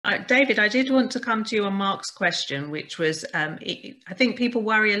David, I did want to come to you on Mark's question, which was, I think people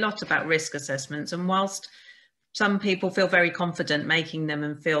worry a lot about risk assessments, and whilst some people feel very confident making them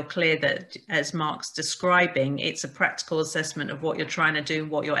and feel clear that, as Mark's describing, it's a practical assessment of what you're trying to do,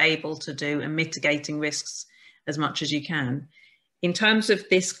 what you're able to do, and mitigating risks as much as you can. In terms of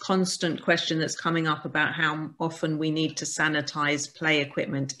this constant question that's coming up about how often we need to sanitize play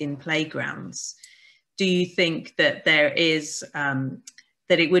equipment in playgrounds, do you think that there is,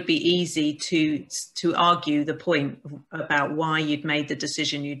 that it would be easy to argue the point about why you'd made the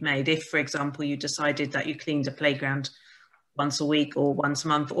decision you'd made? If, for example, you decided that you cleaned a playground once a week or once a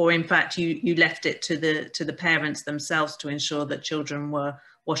month, or in fact you left it to the parents themselves to ensure that children were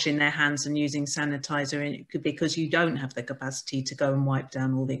washing their hands and using sanitizer, because you don't have the capacity to go and wipe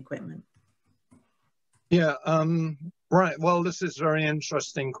down all the equipment. Yeah, right. Well, this is a very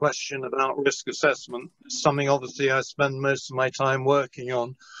interesting question about risk assessment. It's something obviously I spend most of my time working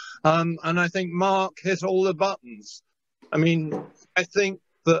on. And I think Mark hit all the buttons. I mean, I think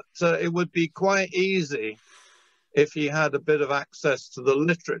that it would be quite easy if he had a bit of access to the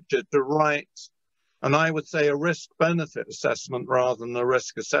literature to write, and I would say a risk-benefit assessment rather than a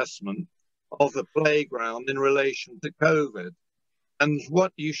risk assessment of the playground in relation to COVID. And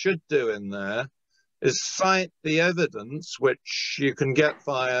what you should do in there is cite the evidence, which you can get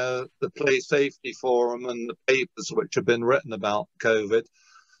via the Play Safety Forum and the papers which have been written about COVID,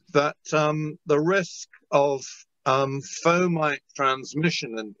 that the risk of fomite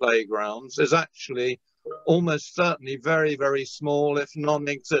transmission in playgrounds is actually almost certainly very, very small, if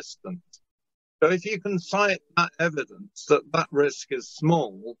non-existent. So if you can cite that evidence that that risk is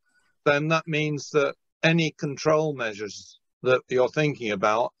small, then that means that any control measures that you're thinking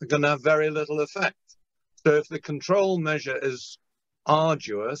about are going to have very little effect. So if the control measure is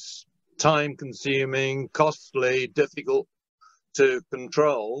arduous, time-consuming, costly, difficult to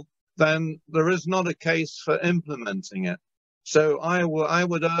control, then there is not a case for implementing it. So I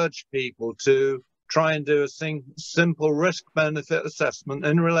would urge people to try and do a simple risk-benefit assessment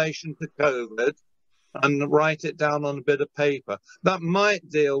in relation to COVID and write it down on a bit of paper. That might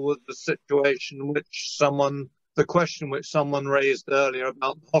deal with the situation the question which someone raised earlier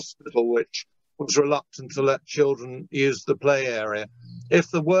about the hospital, which was reluctant to let children use the play area.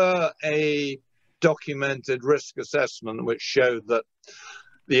 If there were a documented risk assessment which showed that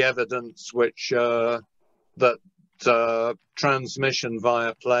the evidence which that transmission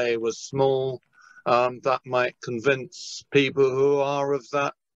via play was small, that might convince people who are of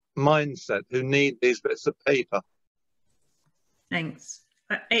that mindset, who need these bits of paper. Thanks.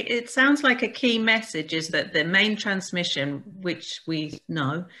 It sounds like a key message is that the main transmission, which we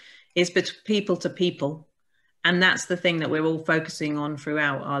know, is people to people. And that's the thing that we're all focusing on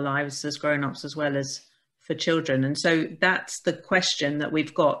throughout our lives as grown-ups as well as for children. And so that's the question that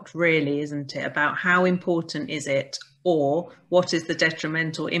we've got really, isn't it? About how important is it, or what is the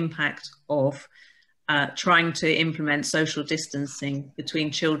detrimental impact of trying to implement social distancing between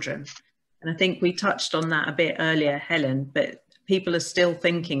children? And I think we touched on that a bit earlier, Helen, but people are still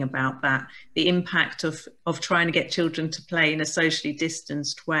thinking about that, the impact of trying to get children to play in a socially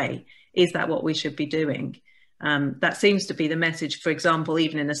distanced way. Is that what we should be doing? That seems to be the message. For example,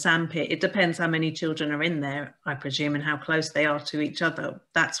 even in a sandpit, it depends how many children are in there, I presume, and how close they are to each other.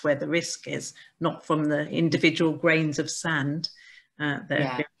 That's where the risk is, not from the individual grains of sand that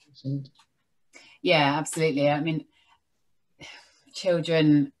have been mentioned. Yeah, absolutely. I mean,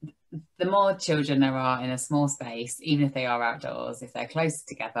 children, the more children there are in a small space, even if they are outdoors, if they're close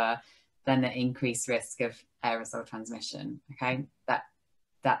together, then the increased risk of aerosol transmission. Okay,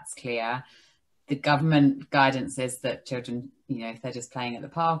 that's clear. The government guidance is that children, if they're just playing at the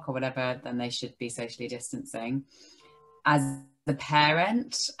park or whatever, then they should be socially distancing. As a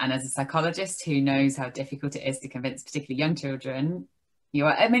parent and as a psychologist who knows how difficult it is to convince particularly young children,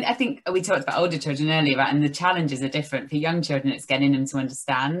 I think we talked about older children earlier, right? And the challenges are different. For young children, it's getting them to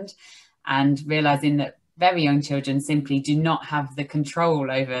understand and realizing that very young children simply do not have the control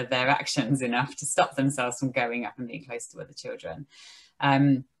over their actions enough to stop themselves from going up and being close to other children.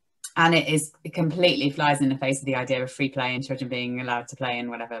 And it completely flies in the face of the idea of free play and children being allowed to play in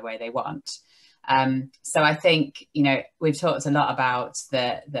whatever way they want. So I think, we've talked a lot about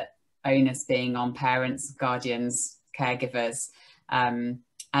the onus being on parents, guardians, caregivers. And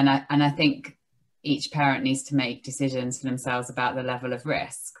I think each parent needs to make decisions for themselves about the level of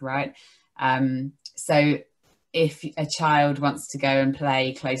risk, right? So if a child wants to go and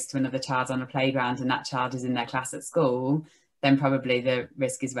play close to another child on a playground and that child is in their class at school, then probably the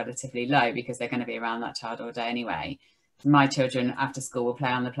risk is relatively low because they're going to be around that child all day anyway. My children after school will play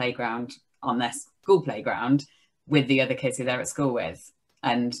on the playground, on their school playground, with the other kids who they're at school with.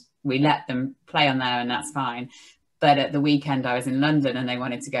 and we let them play on there, and that's fine. But at the weekend, I was in London and they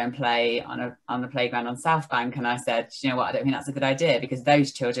wanted to go and play on the playground on South Bank. And I said, you know what, I don't think that's a good idea, because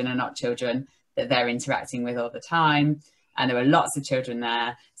those children are not children that they're interacting with all the time. And there were lots of children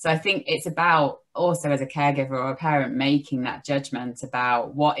there. So I think it's about also, as a caregiver or a parent, making that judgment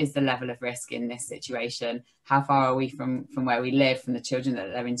about what is the level of risk in this situation? How far are we from where we live, from the children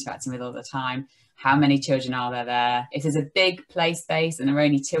that they're interacting with all the time? How many children are there? If there's a big play space and there are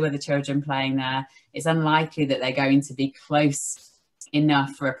only 2 other children playing there, it's unlikely that they're going to be close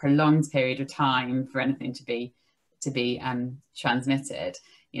enough for a prolonged period of time for anything to be transmitted.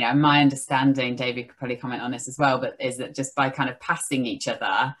 You know, my understanding, David could probably comment on this as well, but is that just by kind of passing each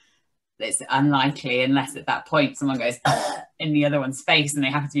other, it's unlikely, unless at that point someone goes in the other one's face and they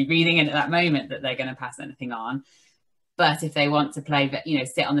happen to be breathing in at that moment, that they're going to pass anything on. But if they want to play, you know,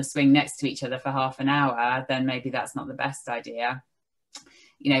 sit on the swing next to each other for half an hour, then maybe that's not the best idea.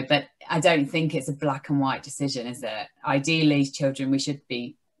 You know, but I don't think it's a black and white decision, is it? Ideally, children, we should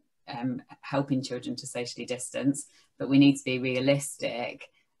be helping children to socially distance, but we need to be realistic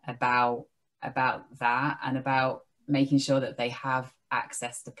about that, and about making sure that they have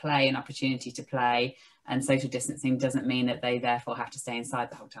access to play and opportunity to play. And social distancing doesn't mean that they therefore have to stay inside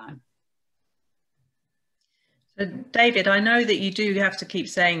the whole time. So David, I know that you do have to keep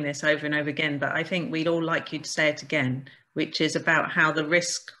saying this over and over again, but I think we'd all like you to say it again, which is about how the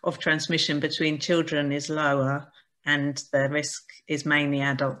risk of transmission between children is lower and the risk is mainly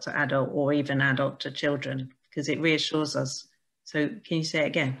adult to adult, or even adult to children, because it reassures us. So can you say it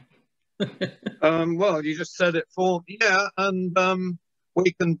again? Well, you just said it for me, yeah, and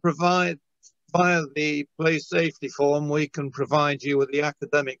we can provide, via the Play Safety Form, we can provide you with the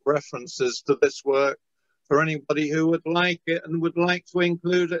academic references to this work for anybody who would like it and would like to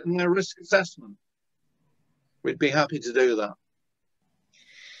include it in their risk assessment. We'd be happy to do that.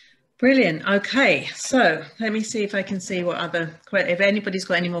 Brilliant. Okay, so let me see if I can see what other, if anybody's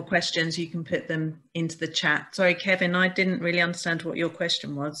got any more questions, you can put them into the chat. Sorry, Kevin, I didn't really understand what your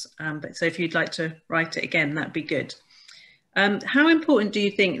question was, but so if you'd like to write it again, that'd be good. How important do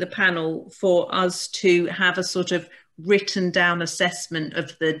you think the panel for us to have a sort of written down assessment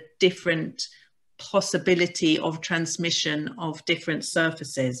of the different possibility of transmission of different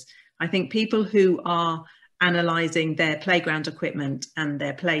surfaces? I think people who are analysing their playground equipment and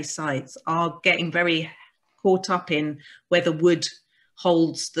their play sites are getting very caught up in whether wood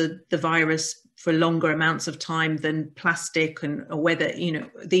holds the virus for longer amounts of time than plastic, and or whether, you know,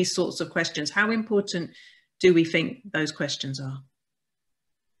 these sorts of questions. How important do we think those questions are?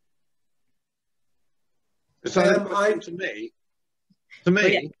 Is that a question to me? To me? Oh,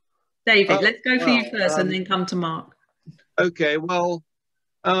 yeah. David, let's go for you first and then come to Mark. Okay, well,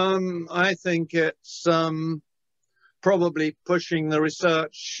 I think it's probably pushing the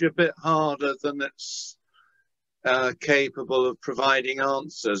research a bit harder than it's capable of providing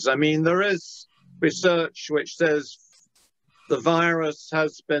answers. I mean, there is research which says the virus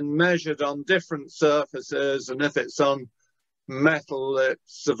has been measured on different surfaces, and if it's on metal, it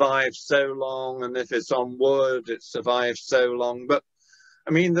survives so long, and if it's on wood, it survives so long. But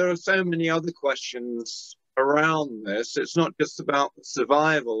I mean, there are so many other questions around this. It's not just about the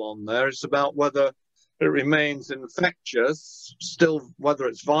survival on there, it's about whether it remains infectious, still whether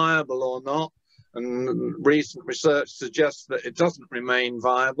it's viable or not. And recent research suggests that it doesn't remain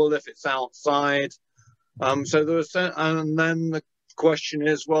viable if it's outside. So there was, and then the question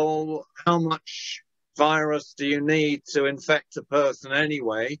is, well, how much virus do you need to infect a person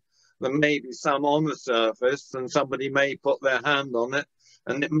anyway? There may be some on the surface, and somebody may put their hand on it,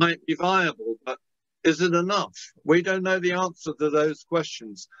 and it might be viable, but is it enough? We don't know the answer to those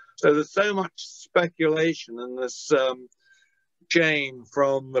questions. So there's so much speculation in this chain,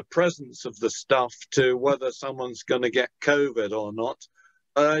 from the presence of the stuff to whether someone's going to get COVID or not.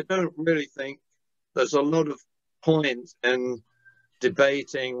 I don't really think there's a lot of point in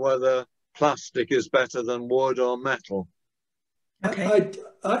debating whether plastic is better than wood or metal. Okay.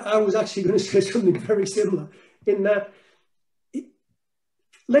 I was actually going to say something very similar, in that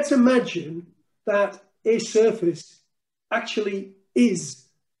let's imagine that a surface actually is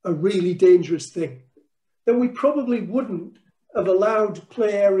a really dangerous thing. Then we probably wouldn't have allowed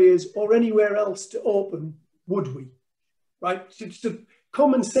play areas or anywhere else to open, would we? Right? So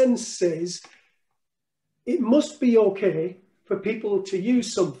common sense says it must be okay for people to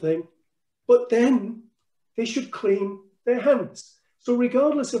use something, but then they should clean their hands. So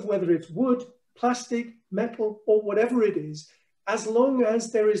regardless of whether it's wood, plastic, metal, or whatever it is, as long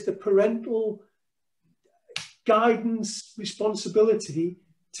as there is the parental guidance responsibility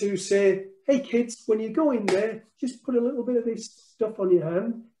to say, hey kids, when you go in there, just put a little bit of this stuff on your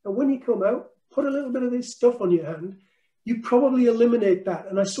hand. And when you come out, put a little bit of this stuff on your hand. You probably eliminate that.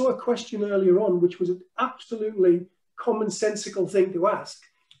 And I saw a question earlier on, which was an absolutely commonsensical thing to ask,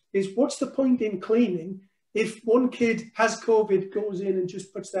 is what's the point in cleaning if one kid has COVID, goes in and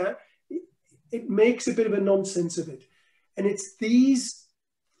just puts that? It makes a bit of a nonsense of it. And it's these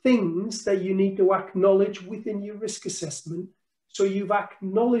things that you need to acknowledge within your risk assessment. So you've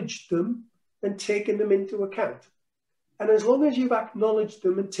acknowledged them and taken them into account. And as long as you've acknowledged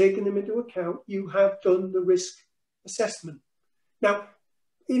them and taken them into account, you have done the risk assessment. Now,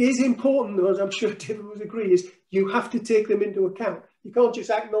 it is important, though, as I'm sure David would agree, is you have to take them into account. You can't just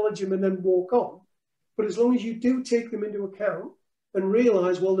acknowledge them and then walk on. But as long as you do take them into account and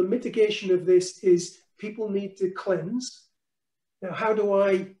realise, well, the mitigation of this is people need to cleanse. Now, how do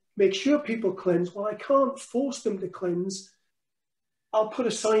I make sure people cleanse? Well, I can't force them to cleanse. I'll put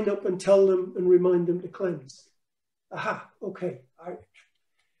a sign up and tell them and remind them to cleanse. Aha, okay.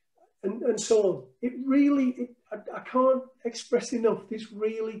 And so on. It really, I can't express enough. This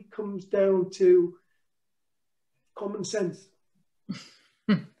really comes down to common sense.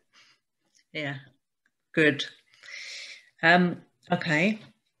 Yeah, good. Okay.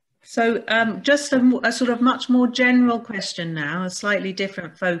 So just a sort of much more general question now, a slightly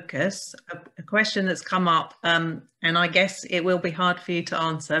different focus, a question that's come up, and I guess it will be hard for you to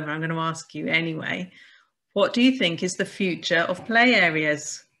answer, but I'm going to ask you anyway. What do you think is the future of play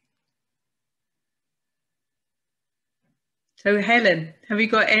areas? So Helen, have you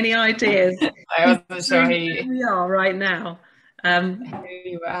got any ideas? I wasn't sure who we are right now. Who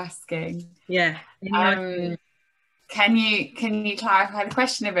you were asking. Yeah. Can you clarify the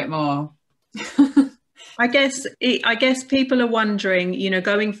question a bit more? I guess people are wondering, you know,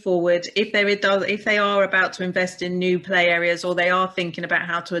 going forward, if they are about to invest in new play areas, or they are thinking about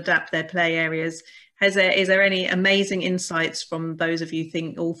how to adapt their play areas, is there any amazing insights from those of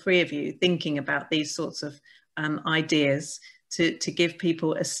you, all three of you, thinking about these sorts of ideas to give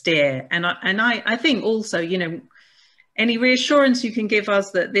people a steer? And I think also, you know, any reassurance you can give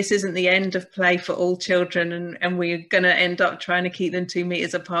us that this isn't the end of play for all children, and we're going to end up trying to keep them 2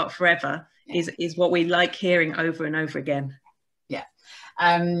 meters apart forever, is what we like hearing over and over again. Yeah.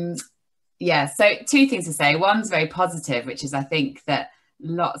 So 2 things to say. One's very positive, which is I think that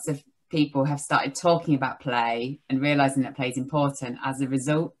lots of people have started talking about play and realizing that play is important as a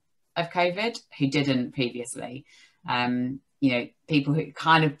result of COVID, who didn't previously. You know, people who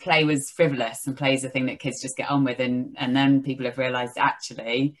kind of play was frivolous, and play is a thing that kids just get on with, and then people have realized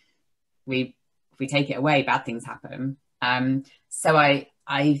actually if we take it away, bad things happen. So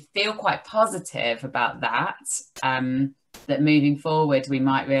I feel quite positive about that, that moving forward we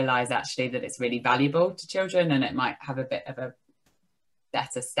might realize actually that it's really valuable to children, and it might have a bit of a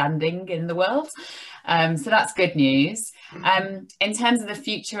better standing in the world. So that's good news. In terms of the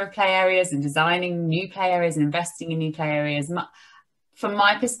future of play areas and designing new play areas and investing in new play areas, from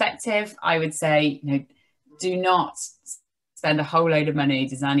my perspective, I would say, you know, do not spend a whole load of money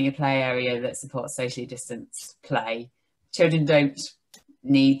designing a play area that supports socially distanced play. Children don't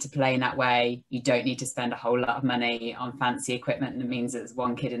need to play in that way. You don't need to spend a whole lot of money on fancy equipment that means there's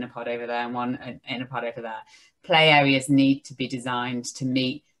one kid in a pod over there and one in a pod over there. Play areas need to be designed to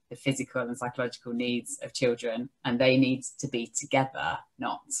meet the physical and psychological needs of children, and they need to be together,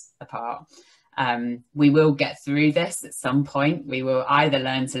 not apart. We will get through this at some point. We will either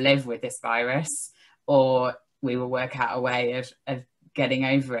learn to live with this virus, or we will work out a way of getting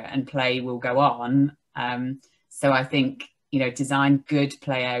over it, and play will go on. So I think, you know, design good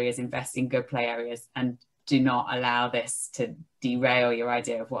play areas, invest in good play areas, and do not allow this to derail your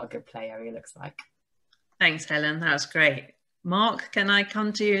idea of what a good play area looks like. Thanks, Helen. That was great. Mark, can I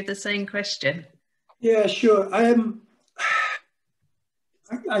come to you with the same question? Yeah, sure. I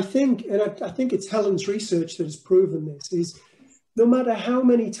think it's Helen's research that has proven this, is no matter how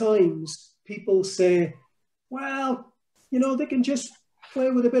many times people say, well, you know, they can just play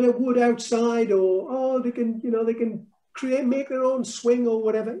with a bit of wood outside, or they can make their own swing or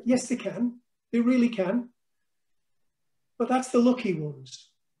whatever. Yes, they can. They really can. But that's the lucky ones,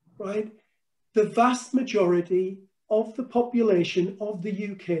 right? The vast majority of the population of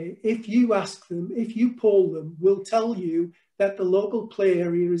the UK, if you ask them, if you poll them, will tell you that the local play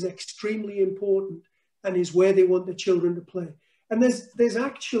area is extremely important and is where they want the children to play. And there's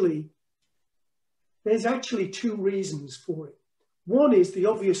actually 2 reasons for it. One is the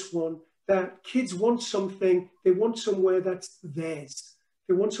obvious one, that kids want something, they want somewhere that's theirs.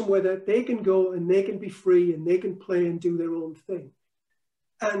 They want somewhere that they can go and they can be free and they can play and do their own thing.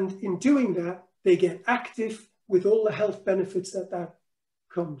 And in doing that, they get active with all the health benefits that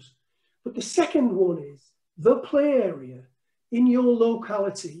comes. But the second one is the play area in your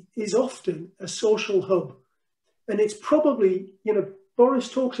locality is often a social hub. And it's probably, you know,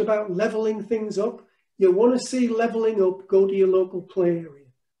 Boris talks about leveling things up. You want to see leveling up, go to your local play area.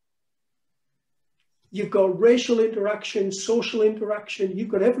 You've got racial interaction, social interaction, you've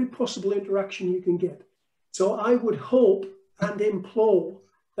got every possible interaction you can get. So I would hope and implore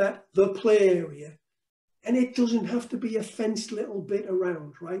that the play area, and it doesn't have to be a fenced little bit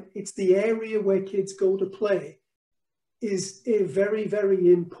around, right? It's the area where kids go to play, is a very,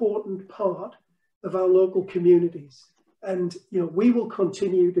 very important part of our local communities. And, you know, we will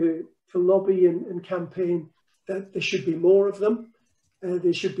continue to lobby and campaign that there should be more of them.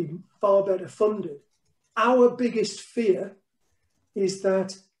 They should be far better funded. Our biggest fear is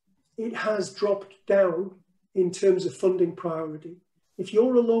that it has dropped down in terms of funding priority. If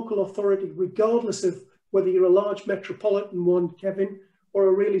you're a local authority, regardless of whether you're a large metropolitan one, Kevin, or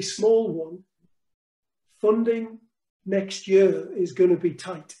a really small one, funding next year is going to be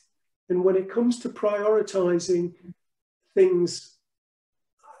tight. And when it comes to prioritizing things,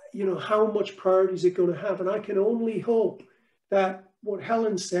 you know, how much priority is it going to have? And I can only hope that what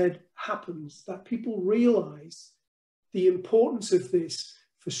Helen said happens, that people realize the importance of this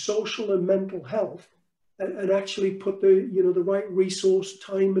for social and mental health, and actually put the, you know, the right resource,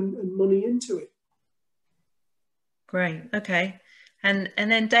 time and money into it. Great. Okay. And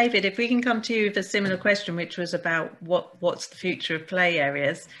then David, if we can come to you with a similar question, which was about what's the future of play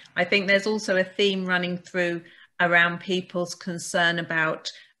areas. I think there's also a theme running through around people's concern about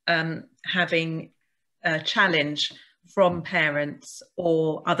having a challenge from parents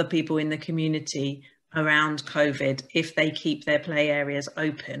or other people in the community around COVID if they keep their play areas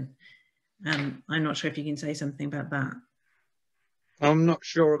open. I'm not sure if you can say something about that. I'm not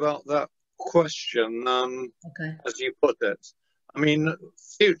sure about that question, Okay. as you put it. I mean,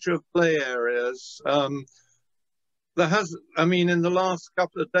 future of play areas, there has, I mean, in the last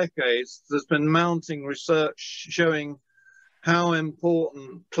couple of decades, there's been mounting research showing how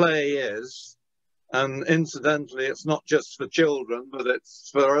important play is. And incidentally, it's not just for children, but it's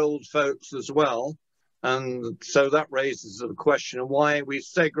for old folks as well. And so that raises the question of why are we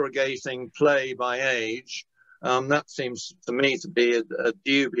segregating play by age? That seems to me to be a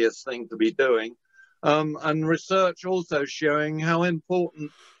dubious thing to be doing. And research also showing how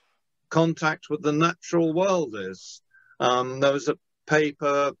important contact with the natural world is. There was a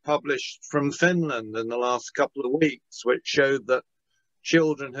paper published from Finland in the last couple of weeks, which showed that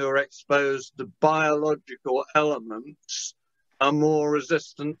children who are exposed to biological elements are more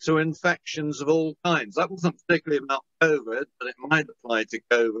resistant to infections of all kinds. That wasn't particularly about COVID, but it might apply to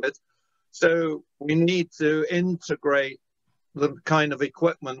COVID. So we need to integrate the kind of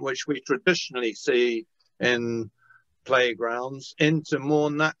equipment which we traditionally see in playgrounds into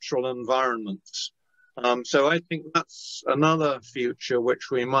more natural environments. So I think that's another future which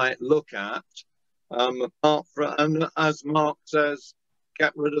we might look at. Apart from, and as Mark says,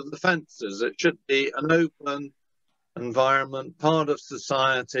 get rid of the fences. It should be an open environment, part of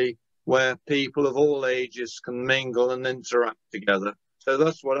society where people of all ages can mingle and interact together. So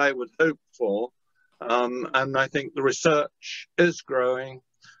that's what I would hope for. And I think the research is growing,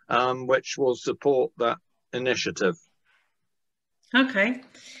 which will support that initiative. Okay.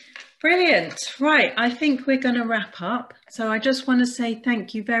 Brilliant. Right. I think we're going to wrap up. So I just want to say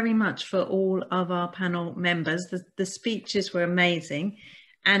thank you very much for all of our panel members. The speeches were amazing.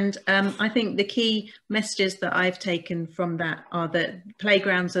 And I think the key messages that I've taken from that are that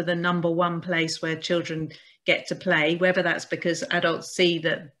playgrounds are the #1 place where children get to play, whether that's because adults see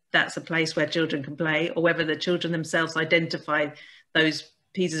that that's a place where children can play, or whether the children themselves identify those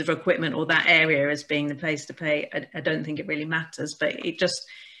pieces of equipment or that area as being the place to play. I don't think it really matters, but it just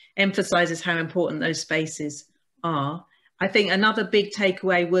emphasizes how important those spaces are. I think another big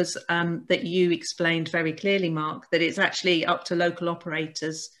takeaway was that you explained very clearly, Mark, that it's actually up to local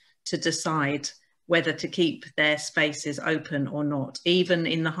operators to decide whether to keep their spaces open or not. Even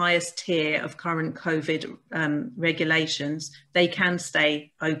in the highest tier of current COVID regulations, they can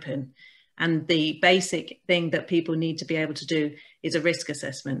stay open. And the basic thing that people need to be able to do is a risk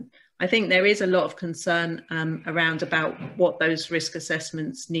assessment. I think there is a lot of concern around about what those risk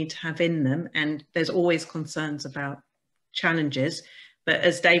assessments need to have in them. And there's always concerns about challenges. But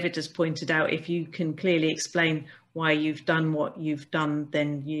as David has pointed out, if you can clearly explain why you've done what you've done,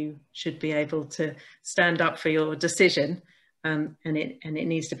 then you should be able to stand up for your decision, and it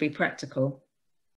needs to be practical.